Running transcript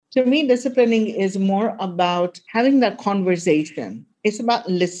To me, disciplining is more about having that conversation. It's about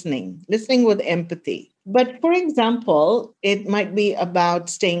listening with empathy. But for example, it might be about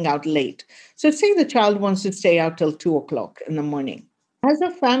staying out late. So, say the child wants to stay out till 2 o'clock in the morning. As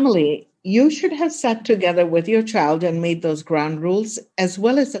a family, you should have sat together with your child and made those ground rules as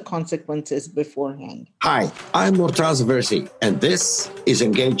well as the consequences beforehand. Hi, I'm Murtaza Versi, and this is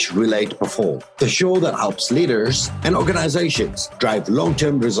Engage, Relate, Perform, the show that helps leaders and organizations drive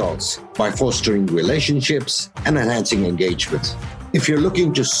long-term results by fostering relationships and enhancing engagement. If you're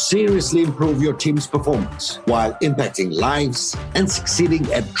looking to seriously improve your team's performance while impacting lives and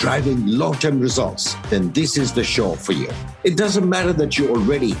succeeding at driving long-term results, then this is the show for you. It doesn't matter that you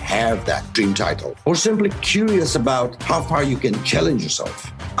already have that dream title or simply curious about how far you can challenge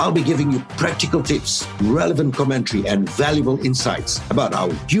yourself. I'll be giving you practical tips, relevant commentary, and valuable insights about how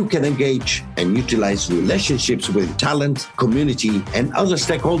you can engage and utilize relationships with talent, community, and other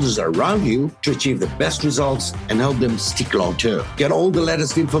stakeholders around you to achieve the best results and help them stick long term. Get all the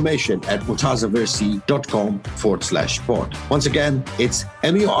latest information at murtazaversi.com/pod. Once again, it's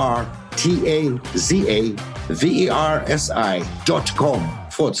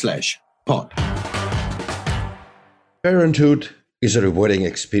murtazaversi.com/pod. Parenthood is a rewarding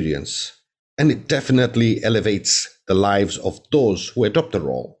experience, and it definitely elevates the lives of those who adopt the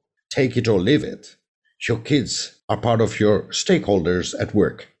role. Take it or leave it. Your kids are part of your stakeholders at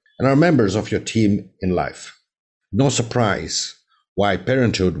work and are members of your team in life. No surprise why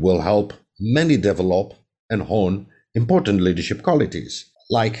parenthood will help many develop and hone important leadership qualities,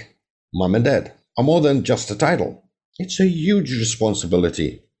 like mom and dad, are more than just a title. It's a huge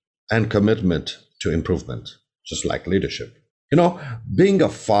responsibility and commitment to improvement, just like leadership. Being a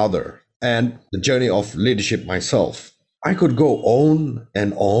father and the journey of leadership myself, I could go on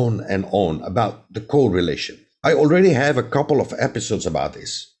and on and on about the correlation. I already have a couple of episodes about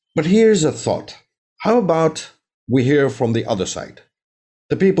this. But here's a thought. How about we hear from the other side?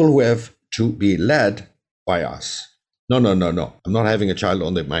 The people who have to be led by us. No. I'm not having a child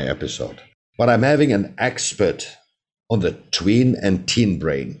on my episode. But I'm having an expert on the tween and teen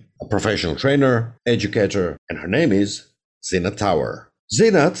brain, a professional trainer, educator, and her name is Zeenat Tower.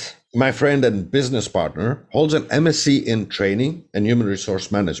 Zeenat, my friend and business partner, holds an MSc in Training and Human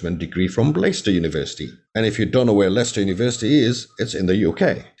Resource Management degree from Leicester University. And if you don't know where Leicester University is, it's in the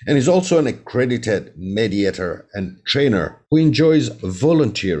UK. And is also an accredited mediator and trainer who enjoys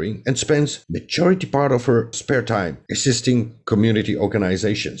volunteering and spends majority part of her spare time assisting community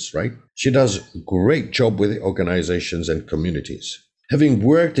organizations, right? She does a great job with the organizations and communities. Having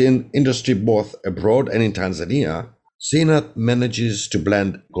worked in industry both abroad and in Tanzania, Zeenat manages to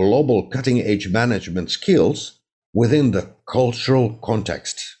blend global cutting-edge management skills within the cultural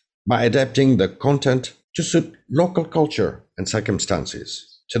context by adapting the content to suit local culture and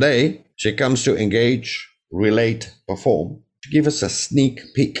circumstances. Today, she comes to engage, relate, perform to give us a sneak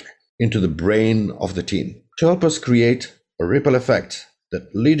peek into the brain of the teen, to help us create a ripple effect that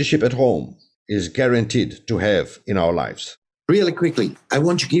leadership at home is guaranteed to have in our lives. Really quickly, I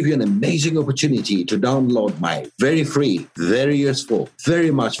want to give you an amazing opportunity to download my very free, very useful,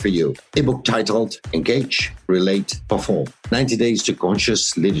 very much for you ebook titled Engage, Relate, Perform, 90 Days to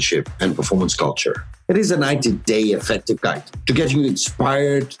Conscious Leadership and Performance Culture. It is a 90-day effective guide to get you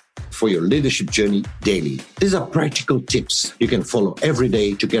inspired for your leadership journey daily. These are practical tips you can follow every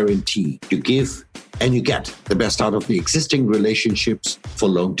day to guarantee you give and you get the best out of the existing relationships for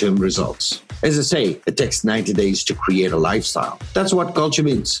long-term results. As I say, it takes 90 days to create a lifestyle. That's what culture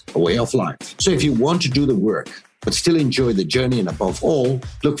means, a way of life. So if you want to do the work, but still enjoy the journey and above all,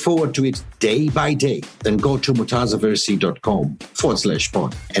 look forward to it day by day, then go to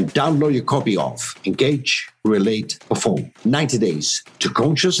murtazaversi.com/pod and download your copy of Engage, Relate, Perform, 90 Days to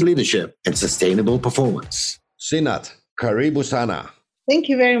Conscious Leadership and Sustainable Performance. Zeenat, karibu sana. Thank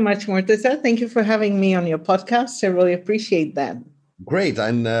you very much, Murtaza. Thank you for having me on your podcast. I really appreciate that. Great.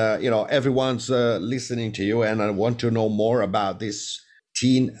 And, everyone's listening to you, and I want to know more about this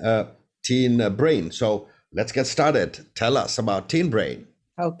teen brain. So let's get started. Tell us about teen brain.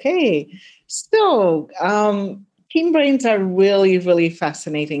 Okay. So teen brains are really, really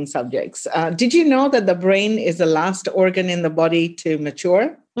fascinating subjects. Did you know that the brain is the last organ in the body to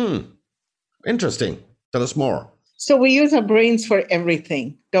mature? Interesting. Tell us more. So we use our brains for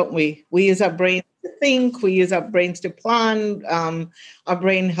everything, don't we? We use our brains to think. We use our brains to plan. Our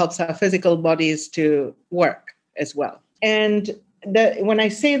brain helps our physical bodies to work as well. And when I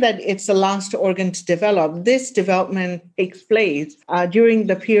say that it's the last organ to develop, this development takes place during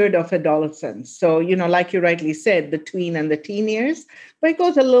the period of adolescence. So, like you rightly said, the tween and the teen years, but it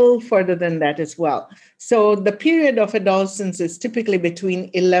goes a little further than that as well. So the period of adolescence is typically between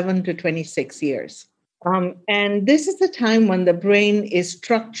 11 to 26 years. And this is the time when the brain is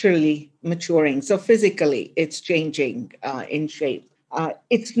structurally maturing. So physically, it's changing in shape.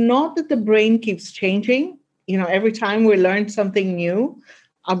 It's not that the brain keeps changing. Every time we learn something new,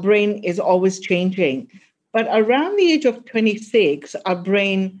 our brain is always changing. But around the age of 26, our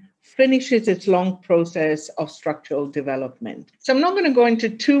brain finishes its long process of structural development. So I'm not going to go into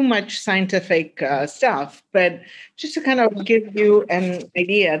too much scientific stuff, but just to kind of give you an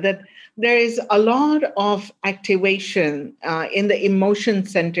idea that there is a lot of activation in the emotion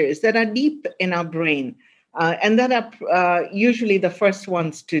centers that are deep in our brain and that are usually the first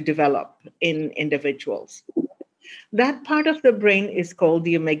ones to develop in individuals. That part of the brain is called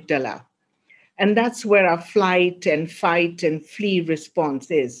the amygdala. And that's where our flight and fight and flee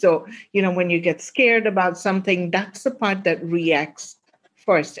response is. So, when you get scared about something, that's the part that reacts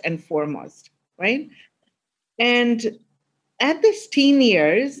first and foremost, right? And at these teen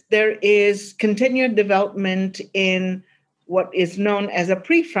years, there is continued development in what is known as a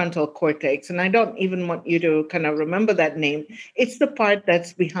prefrontal cortex. And I don't even want you to kind of remember that name. It's the part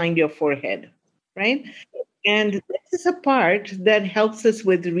that's behind your forehead, right? And this is a part that helps us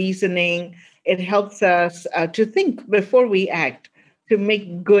with reasoning. It helps us to think before we act, to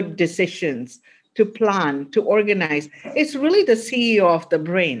make good decisions, to plan, to organize. It's really the CEO of the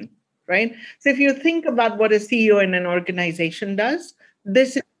brain, right? So if you think about what a CEO in an organization does,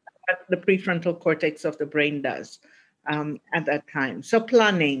 this is what the prefrontal cortex of the brain does at that time. So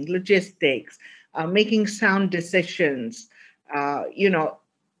planning, logistics, making sound decisions,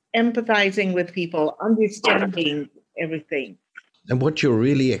 empathizing with people, understanding everything. And what you're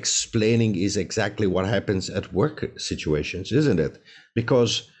really explaining is exactly what happens at work situations, isn't it?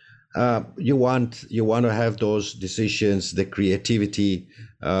 Because you want to have those decisions, the creativity,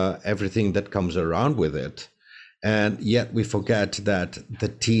 everything that comes around with it, and yet we forget that the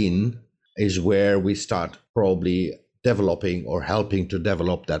teen is where we start probably developing or helping to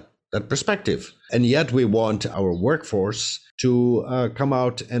develop that perspective. And yet we want our workforce to come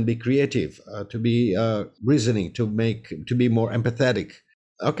out and be creative, to be reasoning, to be more empathetic.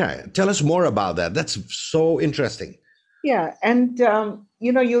 Okay, tell us more about that. That's so interesting. Yeah, and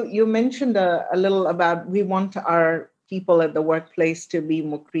you mentioned a little about we want our people at the workplace to be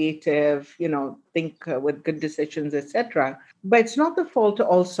more creative, think with good decisions, etc. But it's not the fault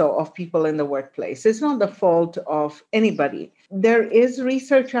also of people in the workplace. It's not the fault of anybody. There is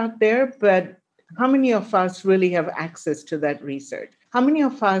research out there, but how many of us really have access to that research? How many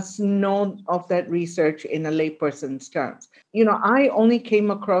of us know of that research in a layperson's terms? I only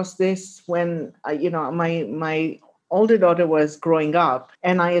came across this when, my older daughter was growing up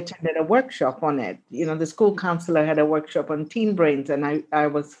and I attended a workshop on it. The school counselor had a workshop on teen brains, and I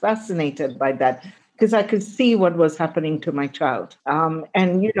was fascinated by that because I could see what was happening to my child.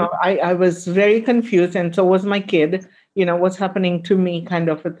 I was very confused, and so was my kid, what's happening to me kind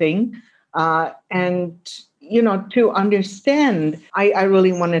of a thing. To understand, I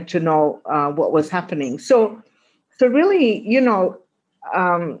really wanted to know what was happening. So really,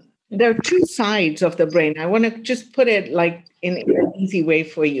 there are two sides of the brain. I want to just put it like in an easy way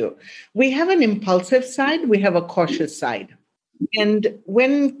for you. We have an impulsive side, we have a cautious side. And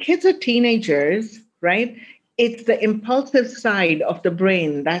when kids are teenagers, right, it's the impulsive side of the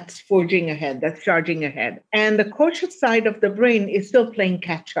brain that's forging ahead, that's charging ahead. And the cautious side of the brain is still playing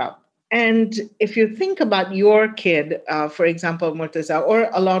catch up. And if you think about your kid, for example, Murtaza, or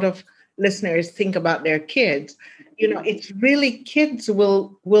a lot of listeners think about their kids, it's really kids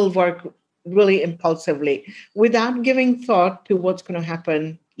will work really impulsively without giving thought to what's going to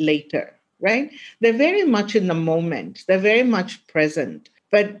happen later, right? They're very much in the moment. They're very much present,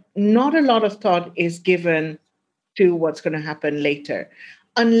 but not a lot of thought is given to what's going to happen later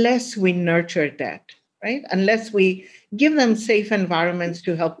unless we nurture that, right? Unless we give them safe environments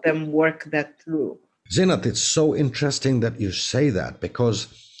to help them work that through. Zeenat, it's so interesting that you say that, because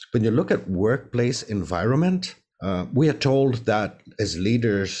when you look at workplace environment, we are told that as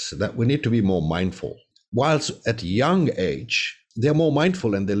leaders that we need to be more mindful. Whilst at young age, they're more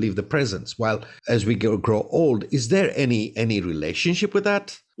mindful and they live the presence. While as we grow old, is there any relationship with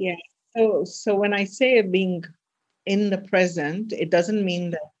that? Yeah. So when I say being in the present, it doesn't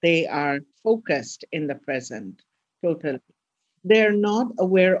mean that they are focused in the present totally. They're not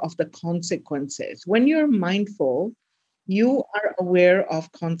aware of the consequences. When you're mindful, you are aware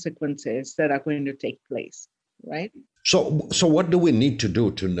of consequences that are going to take place, right? So what do we need to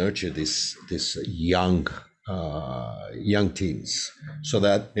do to nurture this young teens so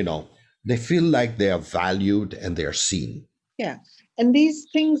that they feel like they are valued and they are seen? Yeah. And these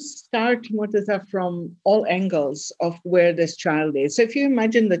things start, Murtaza, from all angles of where this child is. So if you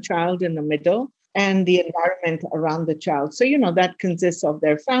imagine the child in the middle and the environment around the child. So, that consists of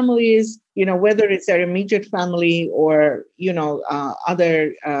their families, whether it's their immediate family or,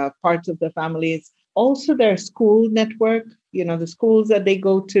 other parts of the families. Also their school network, the schools that they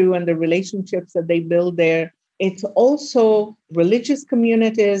go to and the relationships that they build there. It's also religious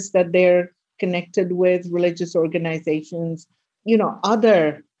communities that they're connected with, religious organizations,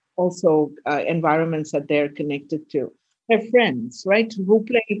 other also environments that they're connected to. Their friends, right, who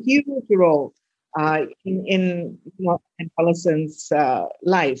play a huge role in adolescents'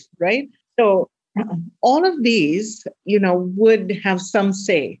 life, right? So all of these, would have some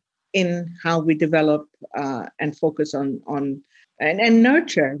say in how we develop and focus on and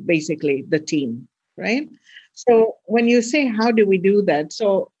nurture basically the team, right? So when you say how do we do that,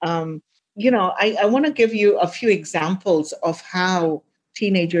 so I want to give you a few examples of how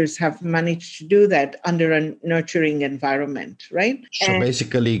teenagers have managed to do that under a nurturing environment, right? So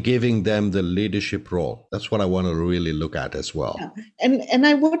basically giving them the leadership role. That's what I want to really look at as well. Yeah. And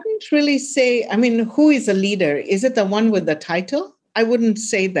I wouldn't really say, I mean, who is a leader? Is it the one with the title? I wouldn't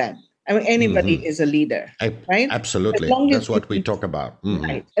say that. I mean, anybody is a leader, right? As Absolutely. long as That's what we talk about.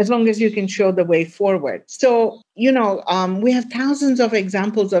 right. As long as you can show the way forward. So, we have thousands of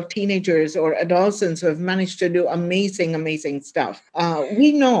examples of teenagers or adolescents who have managed to do amazing, amazing stuff.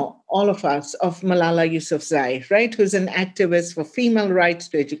 We know, all of us, of Malala Yousafzai, right, who's an activist for female rights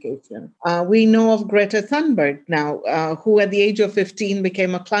to education. We know of Greta Thunberg now, who at the age of 15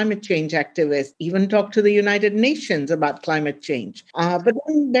 became a climate change activist, even talked to the United Nations about climate change. But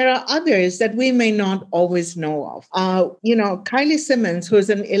then there are others that we may not always know of. Kylie Simmons, who's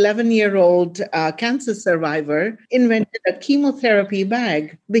an 11-year-old cancer survivor, invented a chemotherapy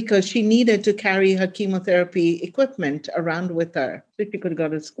bag because she needed to carry her chemotherapy equipment around with her so she could go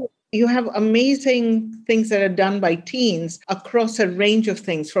to school. You have amazing things that are done by teens across a range of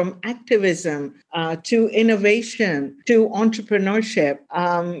things, from activism to innovation to entrepreneurship.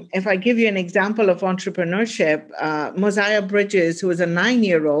 If I give you an example of entrepreneurship, Mosiah Bridges, who is a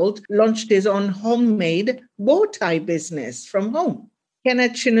 9-year-old, launched his own homemade bow tie business from home.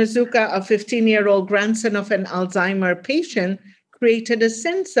 Kenneth Shinozuka, a 15-year-old grandson of an Alzheimer patient, created a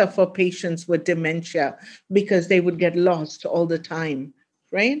sensor for patients with dementia because they would get lost all the time.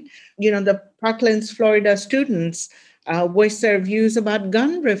 Right? The Parklands, Florida students voiced their views about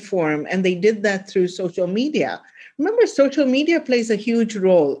gun reform, and they did that through social media. Remember, social media plays a huge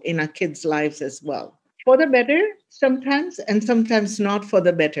role in our kids' lives as well. For the better sometimes, and sometimes not for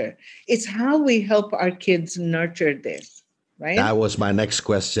the better. It's how we help our kids nurture this, right? That was my next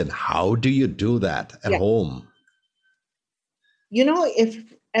question. How do you do that at home? If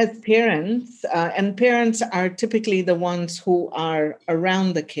as parents, and parents are typically the ones who are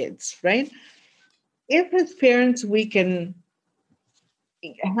around the kids, right? If as parents we can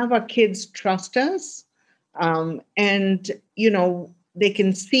have our kids trust us, and they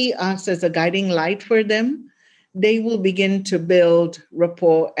can see us as a guiding light for them, they will begin to build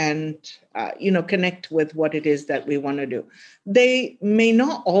rapport and connect with what it is that we want to do. They may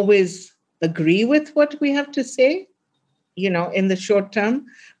not always agree with what we have to say, in the short term,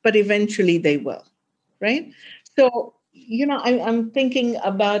 but eventually they will, right? So, I'm thinking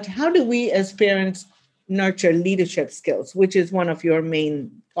about how do we as parents nurture leadership skills, which is one of your main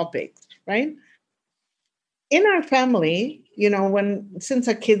topics, right? In our family, since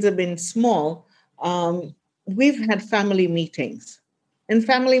our kids have been small, we've had family meetings. And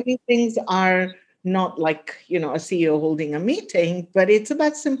family meetings are not like, a CEO holding a meeting, but it's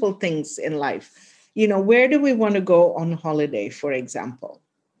about simple things in life. Where do we want to go on holiday, for example?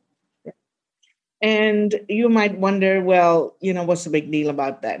 And you might wonder, well, what's the big deal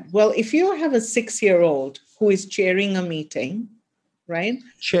about that? Well, if you have a 6-year-old who is chairing a meeting, right?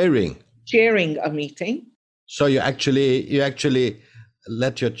 Chairing a meeting. So you actually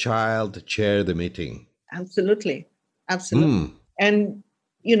let your child chair the meeting. Absolutely. And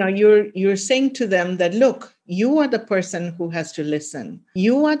you're saying to them that, look, you are the person who has to listen.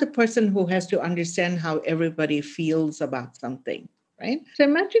 You are the person who has to understand how everybody feels about something, right? So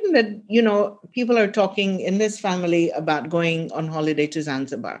imagine that, people are talking in this family about going on holiday to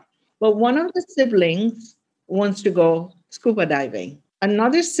Zanzibar. But one of the siblings wants to go scuba diving.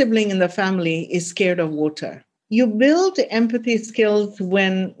 Another sibling in the family is scared of water. You build empathy skills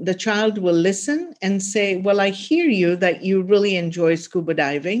when the child will listen and say, well, I hear you that you really enjoy scuba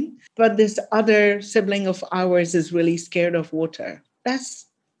diving, but this other sibling of ours is really scared of water. That's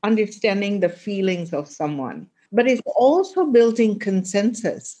understanding the feelings of someone. But it's also building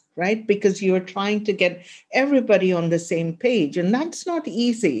consensus, right? Because you're trying to get everybody on the same page. And that's not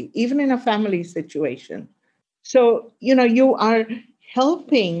easy, even in a family situation. So, you are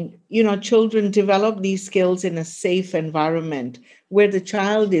helping, children develop these skills in a safe environment where the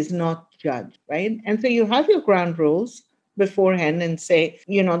child is not judged, right? And so you have your ground rules beforehand and say,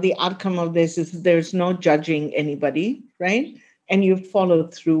 the outcome of this is there's no judging anybody, right? And you follow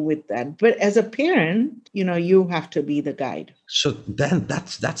through with that. But as a parent, you have to be the guide. So then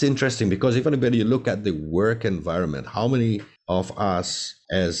that's interesting, because even when you look at the work environment, how many of us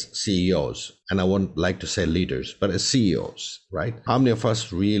as CEOs, and I won't like to say leaders, but as CEOs, right? How many of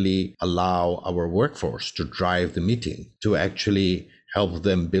us really allow our workforce to drive the meeting, to actually help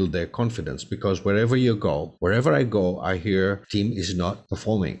them build their confidence? Because wherever I go, I hear team is not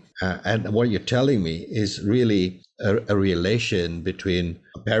performing. And what you're telling me is really a relation between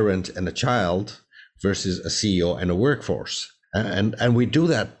a parent and a child versus a CEO and a workforce. And we do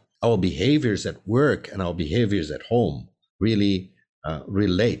that. Our behaviors at work and our behaviors at home really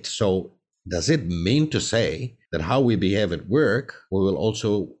relate. So does it mean to say that how we behave at work, we will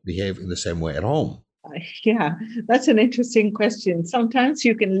also behave in the same way at home? Yeah, that's an interesting question. Sometimes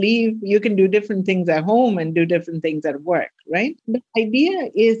you can do different things at home and do different things at work, right? The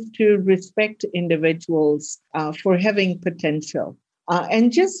idea is to respect individuals for having potential.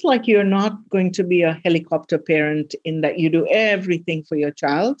 And just like you're not going to be a helicopter parent in that you do everything for your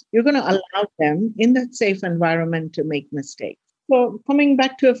child, you're going to allow them in that safe environment to make mistakes. So coming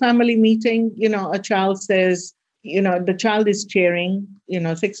back to a family meeting, a child says, the child is cheering,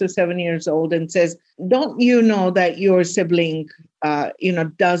 6 or 7 years old, and says, don't you know that your sibling,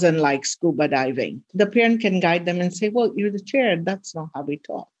 doesn't like scuba diving? The parent can guide them and say, well, you're the chair. That's not how we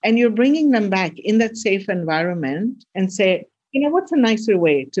talk. And you're bringing them back in that safe environment and say, what's a nicer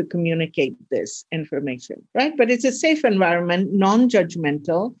way to communicate this information, right? But it's a safe environment,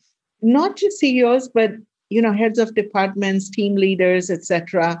 non-judgmental, not just CEOs, but, heads of departments, team leaders,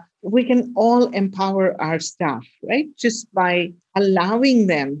 etc. We can all empower our staff, right? Just by allowing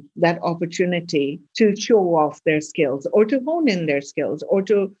them that opportunity to show off their skills or to hone in their skills or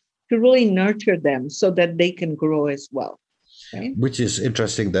to really nurture them so that they can grow as well, right? Which is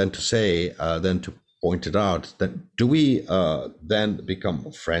interesting then to say, to point it out, that do we then become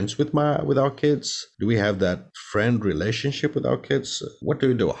friends with our kids? Do we have that friend relationship with our kids? What do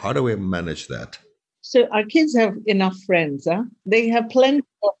we do? How do we manage that? So our kids have enough friends. They have plenty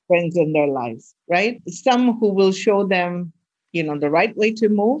of friends in their lives, right? Some who will show them, the right way to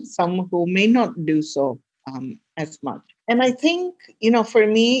move, some who may not do so as much. And I think, for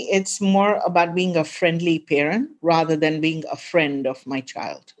me, it's more about being a friendly parent rather than being a friend of my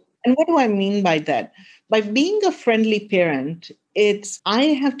child. And what do I mean by that? By being a friendly parent, I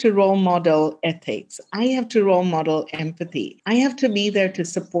have to role model ethics. I have to role model empathy. I have to be there to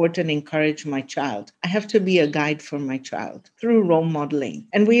support and encourage my child. I have to be a guide for my child through role modeling.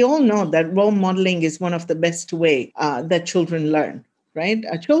 And we all know that role modeling is one of the best way that children learn. Right?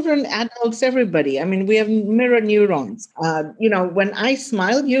 Children, adults, everybody. I mean, we have mirror neurons. When I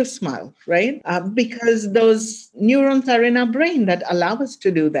smile, you smile, right? Because those neurons are in our brain that allow us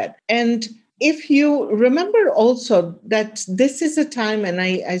to do that. And if you remember also that this is a time, and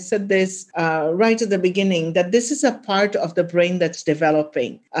I said this right at the beginning, that this is a part of the brain that's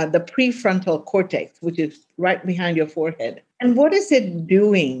developing, the prefrontal cortex, which is right behind your forehead. And what is it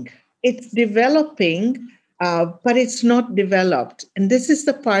doing? It's developing, but it's not developed. And this is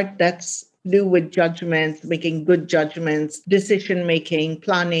the part that's do with judgments, making good judgments, decision-making,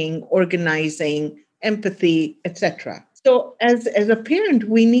 planning, organizing, empathy, etc. So as a parent,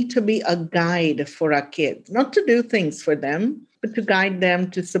 we need to be a guide for our kids, not to do things for them, but to guide them,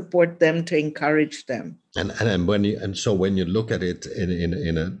 to support them, to encourage them. And when you look at it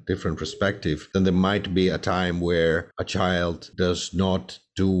in a different perspective, then there might be a time where a child does not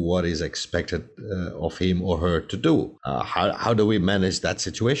do what is expected of him or her to do. How do we manage that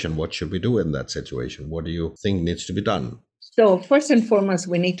situation? What should we do in that situation? What do you think needs to be done? So first and foremost,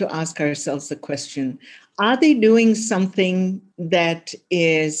 we need to ask ourselves the question, are they doing something that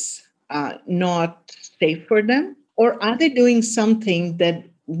is not safe for them? Or are they doing something that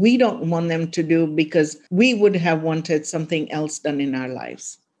we don't want them to do because we would have wanted something else done in our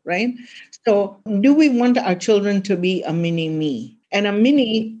lives, right? So do we want our children to be a mini me? And a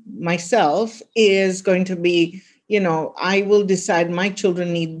mini myself is going to be, I will decide my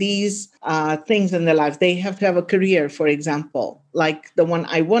children need these things in their life. They have to have a career, for example, like the one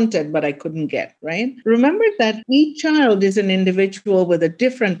I wanted, but I couldn't get, right? Remember that each child is an individual with a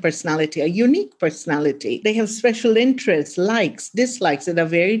different personality, a unique personality. They have special interests, likes, dislikes that are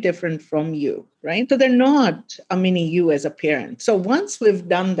very different from you, right? So they're not a mini you as a parent. So once we've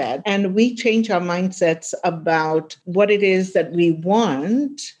done that and we change our mindsets about what it is that we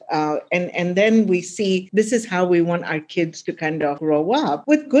want, and then we see this is how we want our kids to kind of grow up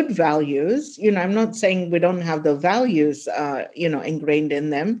with good values. I'm not saying we don't have the values, ingrained in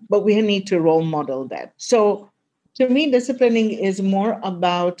them, but we need to role model that. So to me, disciplining is more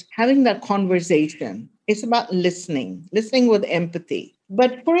about having that conversation. It's about listening with empathy.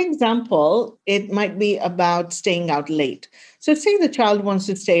 But for example, it might be about staying out late. So say the child wants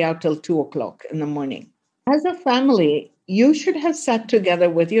to stay out till 2:00 in the morning. As a family, you should have sat together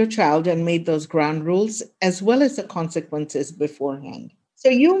with your child and made those ground rules as well as the consequences beforehand. So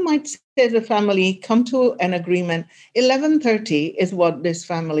you might say as a family, come to an agreement, 11:30 is what this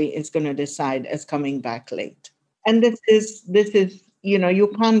family is going to decide as coming back late. And this is, you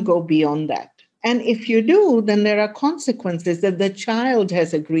can't go beyond that. And if you do, then there are consequences that the child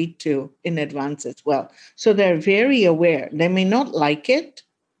has agreed to in advance as well. So they're very aware. They may not like it,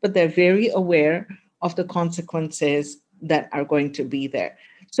 but they're very aware of the consequences that are going to be there.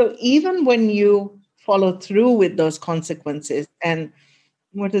 So even when you follow through with those consequences, and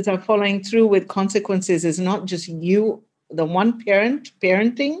what is our following through with consequences is not just you, the one parent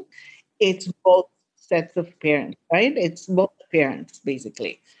parenting, it's both sets of parents, right? It's both parents,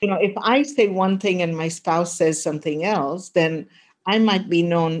 basically. If I say one thing and my spouse says something else, then I might be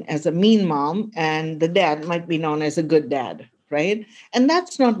known as a mean mom and the dad might be known as a good dad, right? And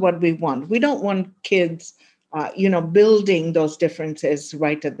that's not what we want. We don't want kids, building those differences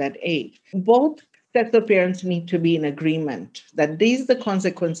right at that age. Both sets of parents need to be in agreement that these are the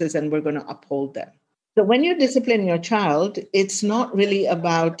consequences and we're going to uphold them. So when you discipline your child, it's not really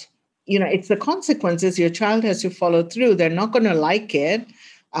about, it's the consequences. Your child has to follow through. They're not going to like it,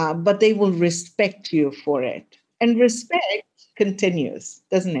 but they will respect you for it. And respect continues,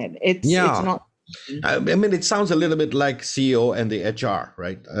 doesn't it? It's not. I mean, it sounds a little bit like CEO and the HR,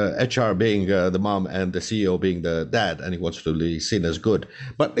 right? HR being the mom and the CEO being the dad, and he wants to be seen as good.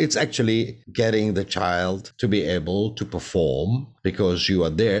 But it's actually getting the child to be able to perform because you are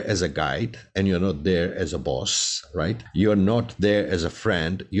there as a guide and you're not there as a boss, right? You're not there as a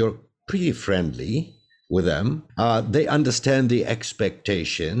friend. You're pretty friendly with them. They understand the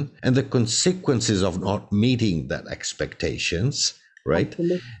expectation and the consequences of not meeting that expectations, right?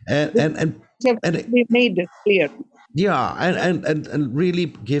 Absolutely. And we made it clear. Yeah, and really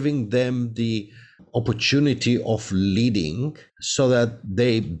giving them the opportunity of leading so that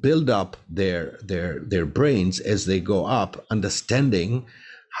they build up their brains as they go up, understanding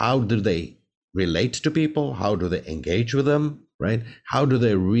how do they relate to people, how do they engage with them, right? How do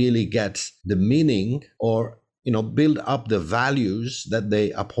they really get the meaning or build up the values that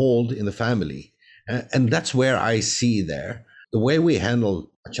they uphold in the family. And that's where I see there the way we handle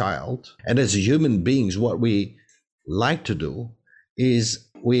a child. And as human beings, what we like to do is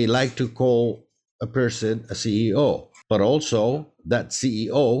we like to call a person a CEO, but also that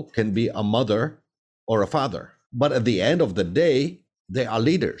CEO can be a mother or a father. But at the end of the day, they are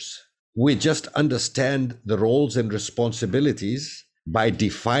leaders. We just understand the roles and responsibilities by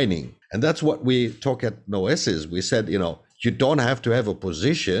defining. And that's what we talk at Noesis. We said, you don't have to have a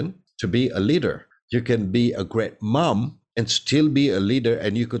position to be a leader. You can be a great mom and still be a leader,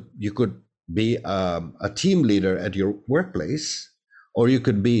 and you could be a team leader at your workplace, or you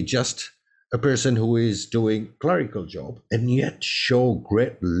could be just a person who is doing clerical job and yet show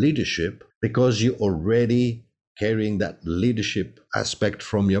great leadership because you already carrying that leadership aspect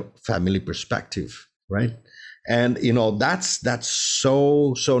from your family perspective, right? And that's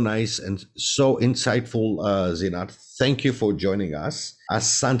so nice and so insightful, Zeenat. Thank you for joining us.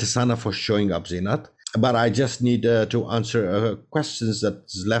 Asante sana for showing up, Zeenat. But I just need to answer questions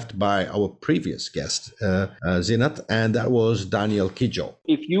that's left by our previous guest, Zeenat, and that was Daniel Kijo.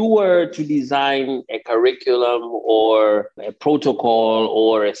 If you were to design a curriculum or a protocol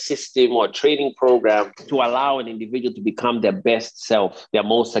or a system or training program to allow an individual to become their best self, their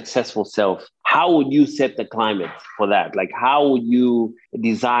most successful self, how would you set the climate for that? Like, how would you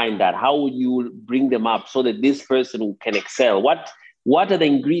design that? How would you bring them up so that this person can excel? What are the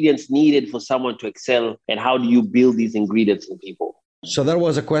ingredients needed for someone to excel, and how do you build these ingredients in people? So that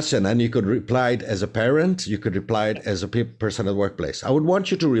was a question, and you could reply it as a parent, you could reply it as a person at workplace. I would want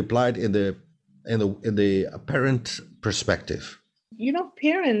you to reply it in the parent perspective.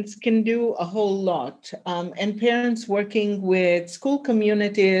 Parents can do a whole lot. And parents working with school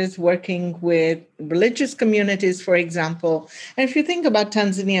communities, working with religious communities, for example. And if you think about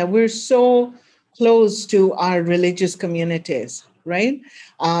Tanzania, we're so close to our religious communities, right?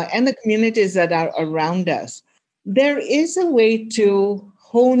 And the communities that are around us. There is a way to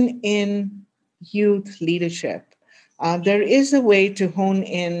hone in youth leadership. There is a way to hone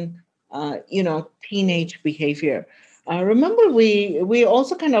in, teenage behavior. Remember, we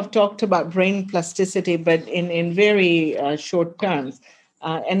also kind of talked about brain plasticity, but in very short terms.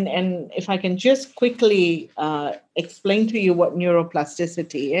 And if I can just quickly explain to you what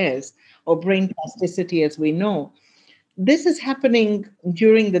neuroplasticity is, or brain plasticity as we know, this is happening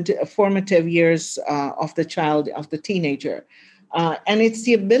during the formative years of the child, of the teenager. And it's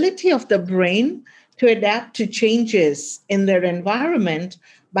the ability of the brain to adapt to changes in their environment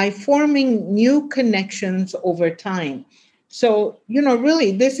by forming new connections over time. So,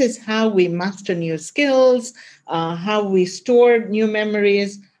 really, this is how we master new skills, how we store new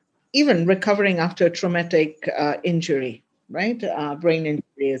memories, even recovering after a traumatic injury, right? Brain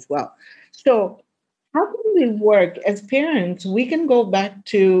injury as well. So, how can we work as parents? We can go back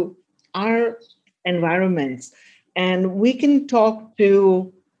to our environments and we can talk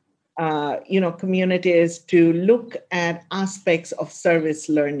to communities to look at aspects of service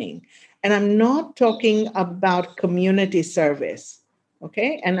learning. And I'm not talking about community service,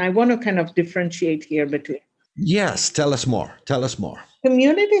 okay? And I want to kind of differentiate here between. Yes, tell us more. Tell us more.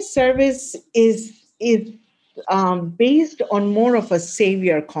 Community service is based on more of a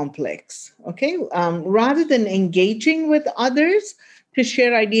savior complex, okay? Rather than engaging with others to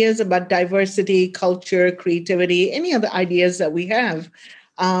share ideas about diversity, culture, creativity, any other ideas that we have,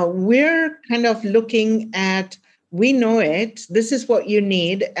 we're kind of looking at, we know it, this is what you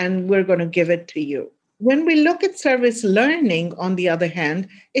need, and we're going to give it to you. When we look at service learning, on the other hand,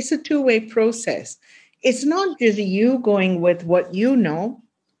 it's a two-way process. It's not just you going with what you know,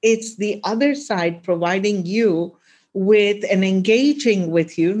 it's the other side providing you with and engaging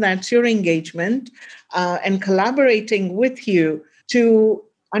with you, that's your engagement, and collaborating with you to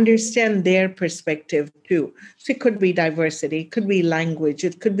understand their perspective too. So it could be diversity, it could be language,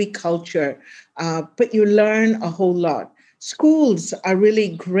 it could be culture, but you learn a whole lot. Schools are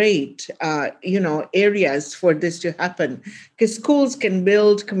really great, areas for this to happen, because schools can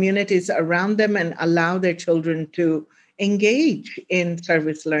build communities around them and allow their children to engage in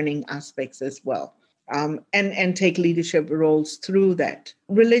service learning aspects as well. And take leadership roles through that.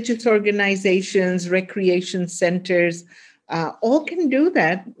 Religious organizations, recreation centers, all can do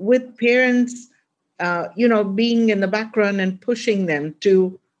that with parents, being in the background and pushing them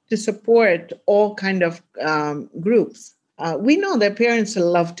to support all kind of groups. We know that parents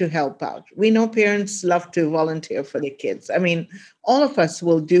love to help out. We know parents love to volunteer for their kids. I mean, all of us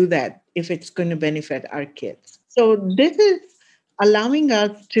will do that if it's going to benefit our kids. So this is allowing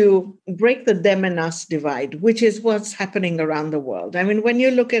us to break the them and us divide, which is what's happening around the world. I mean, when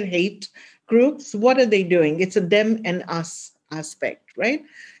you look at hate groups, what are they doing? It's a them and us aspect, right?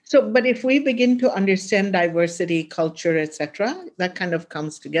 So, but if we begin to understand diversity, culture, etc., that kind of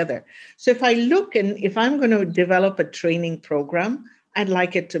comes together. So if I look and if I'm going to develop a training program, I'd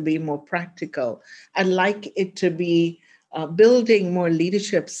like it to be more practical. I'd like it to be building more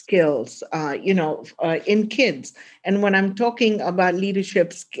leadership skills, in kids. And when I'm talking about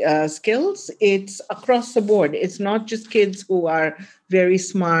leadership skills, it's across the board. It's not just kids who are very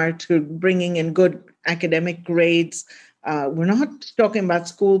smart, who are bringing in good academic grades. We're not talking about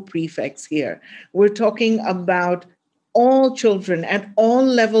school prefects here. We're talking about all children at all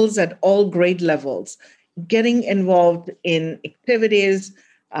levels, at all grade levels, getting involved in activities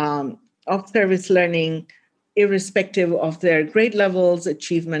of service learning, irrespective of their grade levels,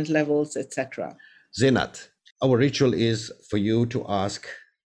 achievement levels, etc. Zeenat, our ritual is for you to ask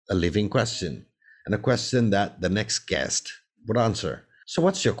a living question, and a question that the next guest would answer. So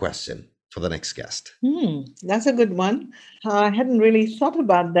what's your question for the next guest? That's a good one. I hadn't really thought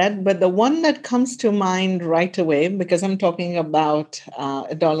about that, but the one that comes to mind right away, because I'm talking about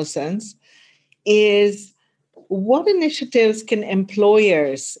adolescents, is what initiatives can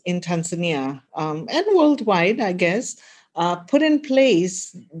employers in Tanzania and worldwide, I guess, put in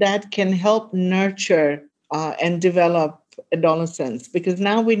place that can help nurture and develop adolescents? Because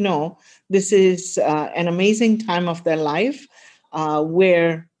now we know this is an amazing time of their life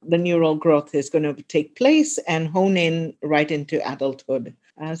where the neural growth is going to take place and hone in right into adulthood.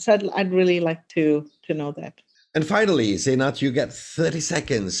 So I'd really like to know that. And finally, Zeenat, you get 30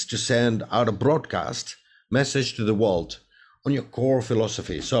 seconds to send out a broadcast message to the world on your core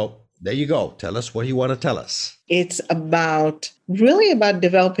philosophy. So there you go. Tell us what you want to tell us. It's really about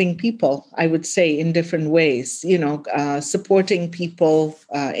developing people, I would say, in different ways, supporting people,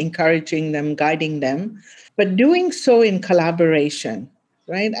 encouraging them, guiding them, but doing so in collaboration,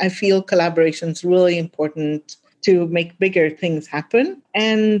 right? I feel collaboration is really important to make bigger things happen.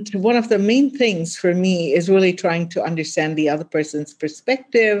 And one of the main things for me is really trying to understand the other person's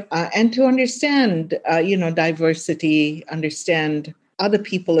perspective and to understand, diversity, understand other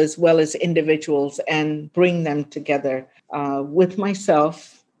people as well as individuals and bring them together with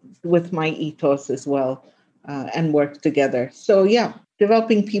myself, with my ethos as well, and work together. So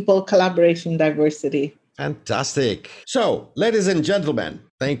developing people, collaboration, diversity. Fantastic. So, ladies and gentlemen,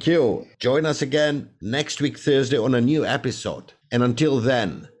 thank you. Join us again next week, Thursday, on a new episode. And until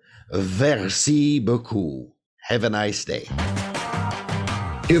then, merci beaucoup. Have a nice day.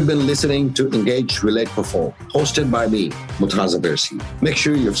 You've been listening to Engage, Relate, Perform, hosted by me, Murtaza Versi. Make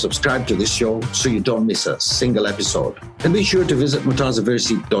sure you've subscribed to this show so you don't miss a single episode. And be sure to visit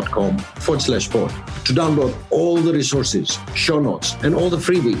murtazaversi.com/pod to download all the resources, show notes, and all the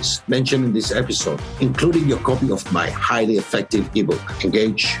freebies mentioned in this episode, including your copy of my highly effective ebook,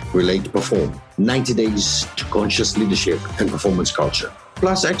 Engage, Relate, Perform, 90 Days to Conscious Leadership and Performance Culture,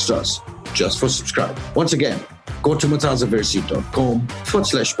 plus extras just for subscribe. Once again, go to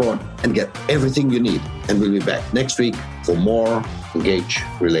murtazaversi.com/pod and get everything you need. And we'll be back next week for more Engage,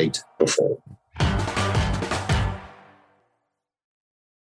 Relate, Perform.